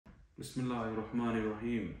Bismillahir Rahmanir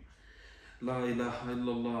Rahim. La ilaha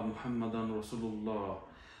illallah Muhammadan Rasulullah.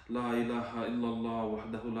 La ilaha illallah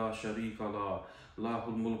wahdahu la sharika la.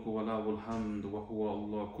 Lahul mulku wa lahul hamd wa huwa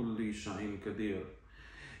Allah kulli shay'in qadir.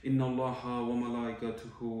 Inna Allaha wa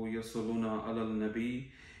malaikatuhu yasalluna ala al-nabi.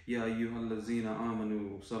 Ya ayyuhallazina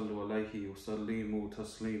amanu sallu alayhi wa sallimu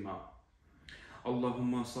taslima.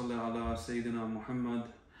 Allahumma salli ala Sayyidina Muhammad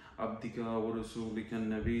abdika wa rasulika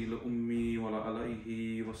an-nabi al-ummi wa ala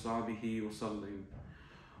alihi wa sahbihi wa sallim.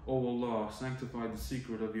 O Allah, sanctify the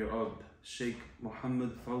secret of your Abd, Shaykh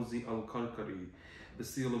Muhammad Fawzi al-Karkari, the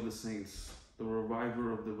seal of the saints, the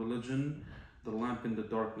reviver of the religion, the lamp in the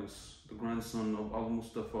darkness, the grandson of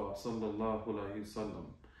al-Mustafa sallallahu alayhi wasallam.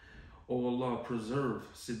 O Allah, preserve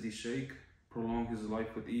Sidi Shaykh, prolong his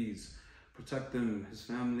life with ease, protect him, his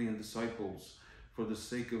family and disciples, for the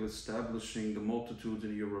sake of establishing the multitudes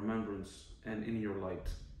in your remembrance and in your light.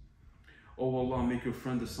 O Allah, make your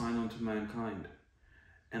friend a sign unto mankind,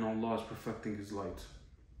 and Allah is perfecting his light.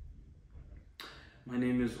 My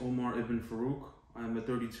name is Omar ibn Farouk. I am a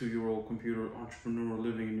 32-year-old computer entrepreneur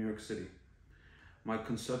living in New York City. My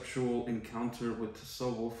conceptual encounter with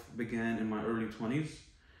Tasawwuf began in my early 20s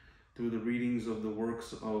through the readings of the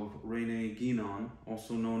works of René, Guénon,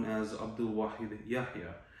 also known as Abdul Wahid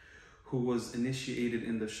Yahya, who was initiated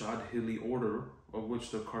in the Shadhili order, of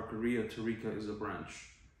which the Karkariya Tariqa is a branch.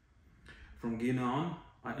 From Guénon,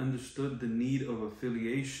 I understood the need of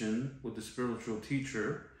affiliation with the spiritual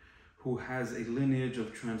teacher who has a lineage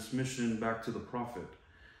of transmission back to the Prophet,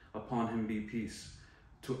 upon him be peace,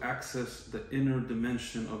 to access the inner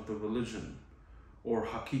dimension of the religion, or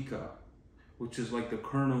hakika, which is like the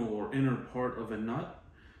kernel or inner part of a nut,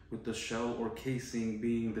 with the shell or casing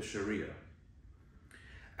being the Sharia.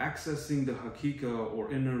 Accessing the hakika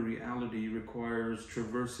or inner reality requires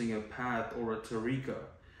traversing a path or a tariqa,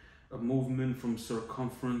 a movement from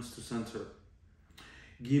circumference to center.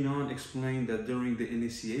 Guénon explained that during the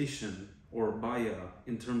initiation, or baya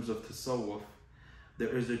in terms of tasawwuf, there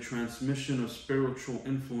is a transmission of spiritual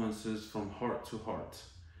influences from heart to heart,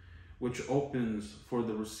 which opens for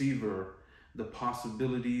the receiver the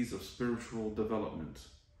possibilities of spiritual development.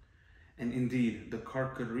 And indeed, the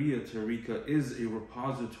Karkariya Tariqa is a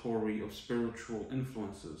repository of spiritual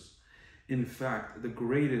influences. In fact, the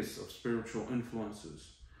greatest of spiritual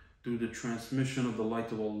influences, through the transmission of the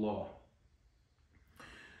light of Allah.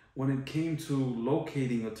 When it came to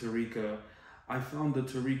locating a Tariqa, I found the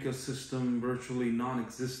Tariqa system virtually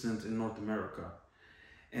non-existent in North America.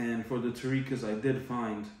 And for the Tariqas I did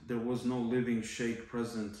find, there was no living Shaykh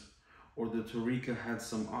present, or the Tariqa had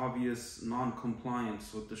some obvious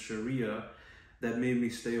non-compliance with the Sharia that made me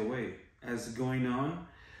stay away. As Guénon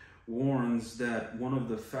warns that one of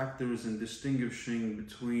the factors in distinguishing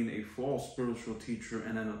between a false spiritual teacher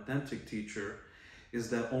and an authentic teacher is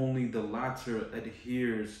that only the latter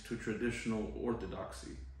adheres to traditional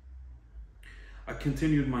orthodoxy. I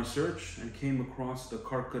continued my search and came across the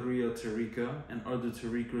Karkariya Tariqa and other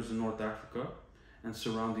Tariqas in North Africa and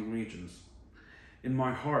surrounding regions. In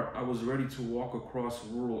my heart, I was ready to walk across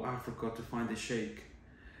rural Africa to find a Shaykh,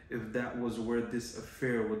 if that was where this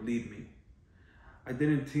affair would lead me. I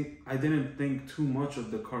didn't think too much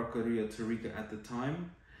of the Karkariya Tariqa at the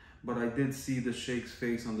time, but I did see the Shaykh's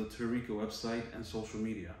face on the Tariqa website and social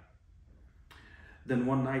media. Then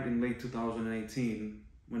one night in late 2018,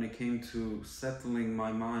 when it came to settling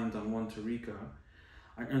my mind on one Tariqa,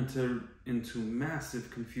 I entered into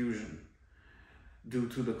massive confusion due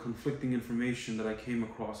to the conflicting information that I came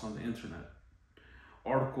across on the internet.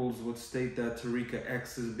 Articles would state that Tariqa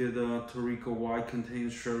X is bid'ah, Tariqa Y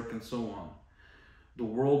contains shirk, and so on. The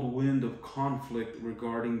whirlwind of conflict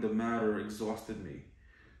regarding the matter exhausted me,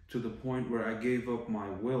 to the point where I gave up my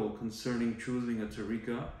will concerning choosing a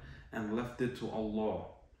Tariqa and left it to Allah.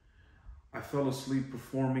 I fell asleep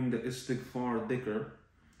performing the istighfar dhikr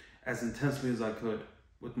as intensely as I could,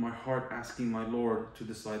 with my heart asking my Lord to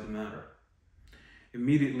decide the matter.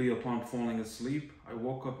 Immediately upon falling asleep, I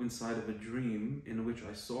woke up inside of a dream in which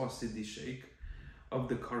I saw Sidi Shaykh of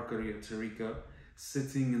the Karkariya Tariqa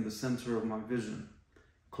sitting in the center of my vision,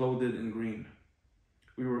 clothed in green.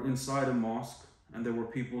 We were inside a mosque, and there were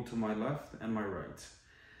people to my left and my right.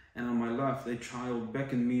 And on my left, a child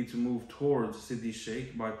beckoned me to move towards Sidi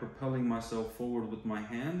Shaykh by propelling myself forward with my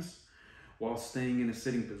hands while staying in a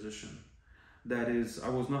sitting position. That is, I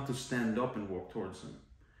was not to stand up and walk towards him.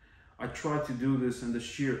 I tried to do this, and the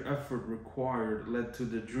sheer effort required led to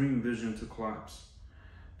the dream vision to collapse.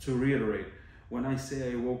 To reiterate, when I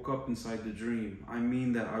say I woke up inside the dream, I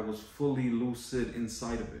mean that I was fully lucid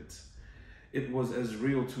inside of it. It was as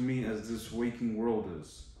real to me as this waking world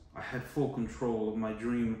is. I had full control of my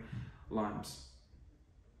dream limes.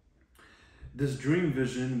 This dream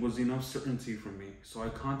vision was enough certainty for me, so I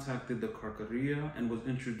contacted the Karkariya and was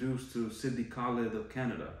introduced to Sidi Khalid of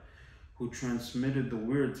Canada, who transmitted the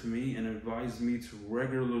word to me and advised me to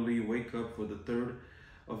regularly wake up for the third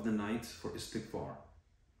of the night for istighfar.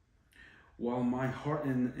 While my heart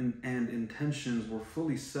and intentions were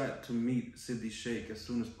fully set to meet Sidi Shaykh as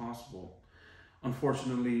soon as possible,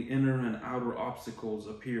 unfortunately, inner and outer obstacles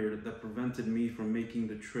appeared that prevented me from making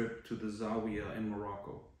the trip to the Zawiya in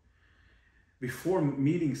Morocco. Before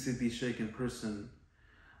meeting Sidi Shaykh in person,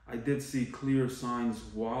 I did see clear signs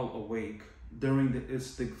while awake during the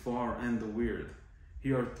istighfar and the wird.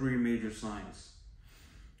 Here are three major signs.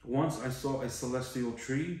 Once I saw a celestial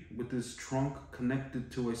tree with its trunk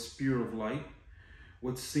connected to a spear of light,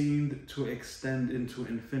 which seemed to extend into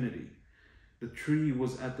infinity. The tree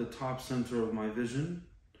was at the top center of my vision.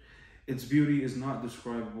 Its beauty is not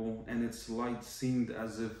describable, and its light seemed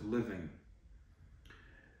as if living.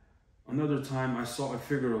 Another time I saw a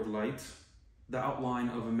figure of light, the outline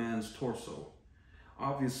of a man's torso,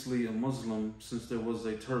 obviously a Muslim since there was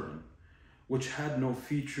a turban, which had no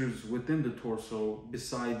features within the torso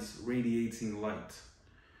besides radiating light.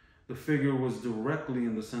 The figure was directly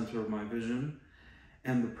in the center of my vision,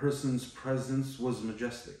 and the person's presence was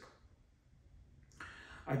majestic.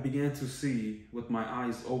 I began to see, with my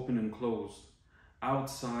eyes open and closed,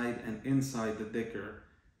 outside and inside the dhikr,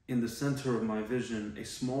 in the center of my vision, a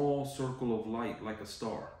small circle of light like a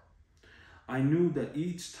star. I knew that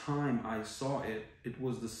each time I saw it, it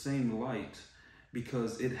was the same light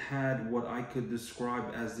because it had what I could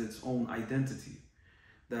describe as its own identity.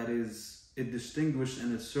 That is, it distinguished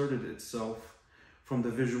and asserted itself from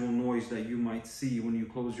the visual noise that you might see when you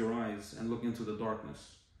close your eyes and look into the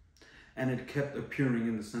darkness. And it kept appearing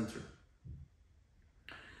in the center.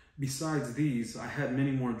 Besides these, I had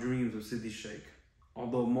many more dreams of Sidi Shaykh,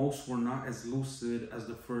 although most were not as lucid as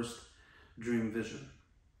the first dream vision.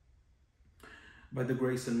 By the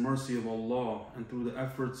grace and mercy of Allah and through the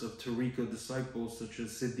efforts of Tariqa disciples such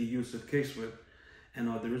as Sidi Yusuf Keswit and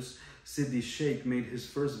others, Sidi Shaykh made his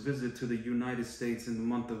first visit to the United States in the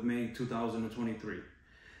month of May 2023.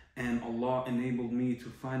 And Allah enabled me to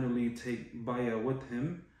finally take bayah with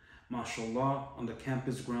him, mashallah, on the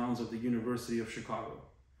campus grounds of the University of Chicago.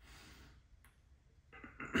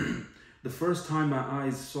 The first time my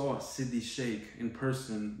eyes saw Sidi Shaykh in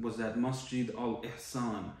person was at Masjid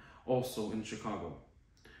al-Ihsan, also in Chicago.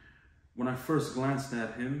 When I first glanced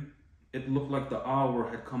at him, it looked like the hour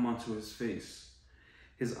had come onto his face.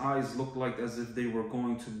 His eyes looked like as if they were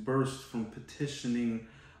going to burst from petitioning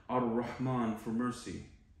Ar-Rahman for mercy.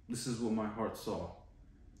 This is what my heart saw.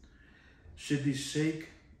 Sidi Shaykh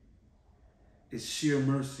is sheer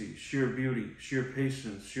mercy, sheer beauty, sheer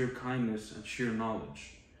patience, sheer kindness, and sheer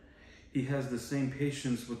knowledge. He has the same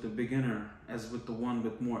patience with the beginner as with the one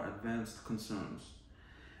with more advanced concerns,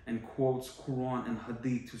 and quotes Quran and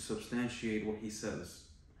Hadith to substantiate what he says.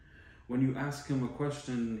 When you ask him a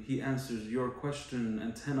question, he answers your question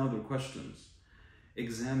and 10 other questions,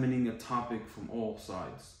 examining a topic from all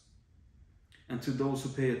sides. And to those who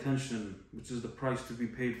pay attention, which is the price to be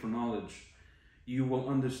paid for knowledge, you will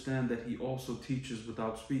understand that he also teaches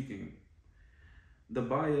without speaking. The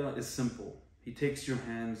bayah is simple. He takes your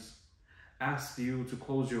hands, asks you to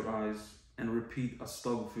close your eyes, and repeat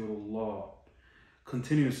Astaghfirullah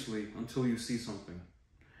continuously until you see something.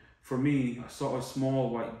 For me, I saw a small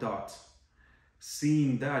white dot.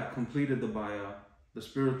 Seeing that completed the bayah, the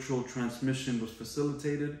spiritual transmission was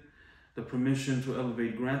facilitated, the permission to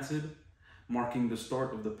elevate granted, marking the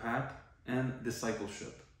start of the path and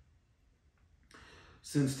discipleship.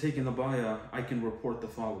 Since taking the bayah, I can report the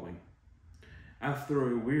following.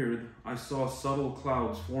 After a wird, I saw subtle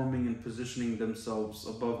clouds forming and positioning themselves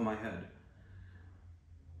above my head.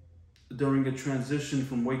 During a transition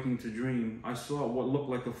from waking to dream, I saw what looked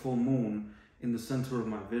like a full moon in the center of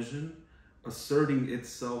my vision, asserting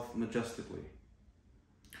itself majestically.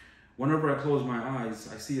 Whenever I close my eyes,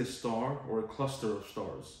 I see a star or a cluster of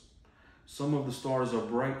stars. Some of the stars are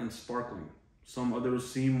bright and sparkling. Some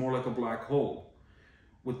others seem more like a black hole,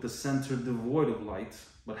 with the center devoid of light,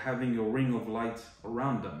 but having a ring of light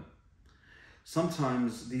around them.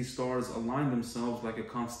 Sometimes these stars align themselves like a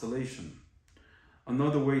constellation.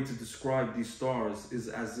 Another way to describe these stars is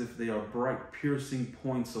as if they are bright, piercing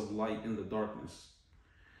points of light in the darkness.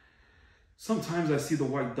 Sometimes I see the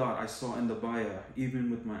white dot I saw in the bayah,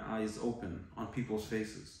 even with my eyes open, on people's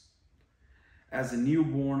faces. As a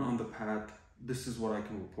newborn on the path, this is what I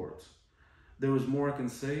can report. There is more I can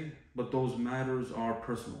say, but those matters are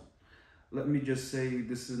personal. Let me just say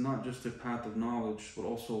this is not just a path of knowledge, but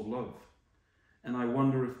also of love. And I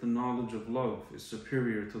wonder if the knowledge of love is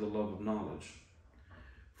superior to the love of knowledge.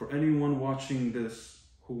 For anyone watching this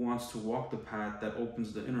who wants to walk the path that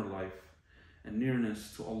opens the inner life and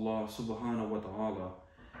nearness to Allah subhanahu wa ta'ala,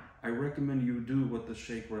 I recommend you do what the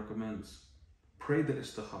Shaykh recommends. Pray the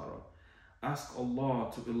istikhara. Ask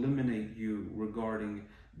Allah to eliminate you regarding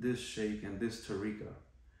this Shaykh and this Tariqa.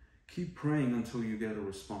 Keep praying until you get a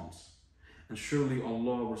response. And surely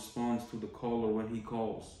Allah responds to the caller when he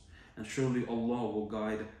calls. And surely Allah will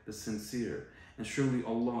guide the sincere. And surely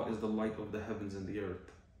Allah is the light of the heavens and the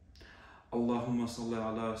earth. Allahumma salli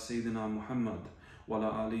ala Sayyidina Muhammad wa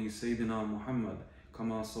ala ali Sayyidina Muhammad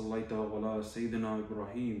kama sallaita wa ala Sayyidina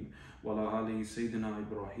Ibrahim wa ala ali Sayyidina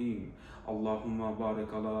Ibrahim. Allahumma barik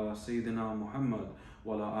ala Sayyidina Muhammad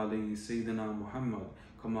wa ala ali Sayyidina Muhammad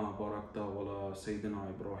kama barakta wa ala Sayyidina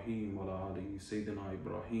Ibrahim wa ala ali Sayyidina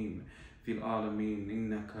Ibrahim fil alamin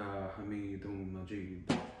innaka hamidun majid.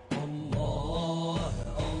 Allah,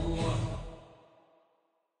 Allah.